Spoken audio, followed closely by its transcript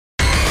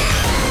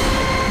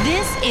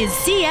is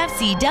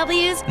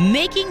CFCW's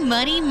Making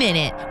Money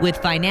Minute with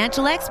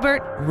financial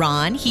expert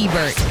Ron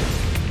Hebert.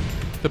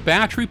 The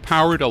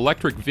battery-powered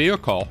electric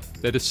vehicle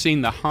that has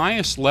seen the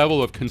highest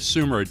level of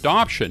consumer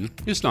adoption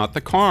is not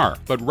the car,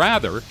 but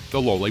rather the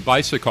lowly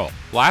bicycle.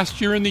 Last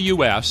year in the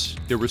U.S.,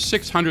 there were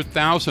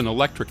 600,000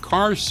 electric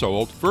cars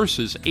sold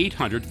versus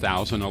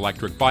 800,000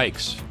 electric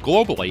bikes.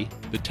 Globally,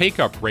 the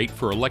take-up rate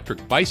for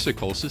electric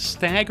bicycles is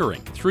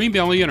staggering. 3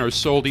 million are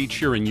sold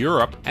each year in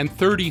Europe and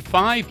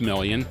 35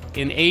 million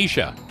in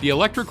Asia. The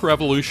electric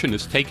revolution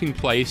is taking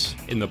place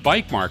in the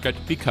bike market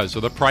because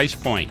of the price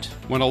point.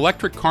 When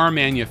electric car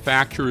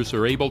manufacturers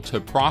are able to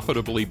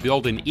profitably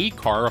build an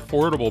e-car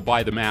affordable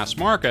by the mass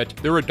market,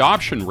 their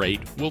adoption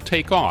rate will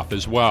take off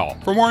as well.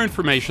 For more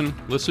information,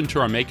 listen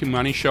to our Making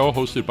Money show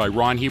hosted by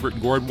Ron Hebert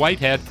and Gord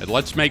Whitehead at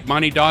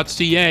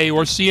letsmakemoney.ca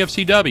or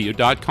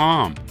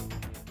cfcw.com.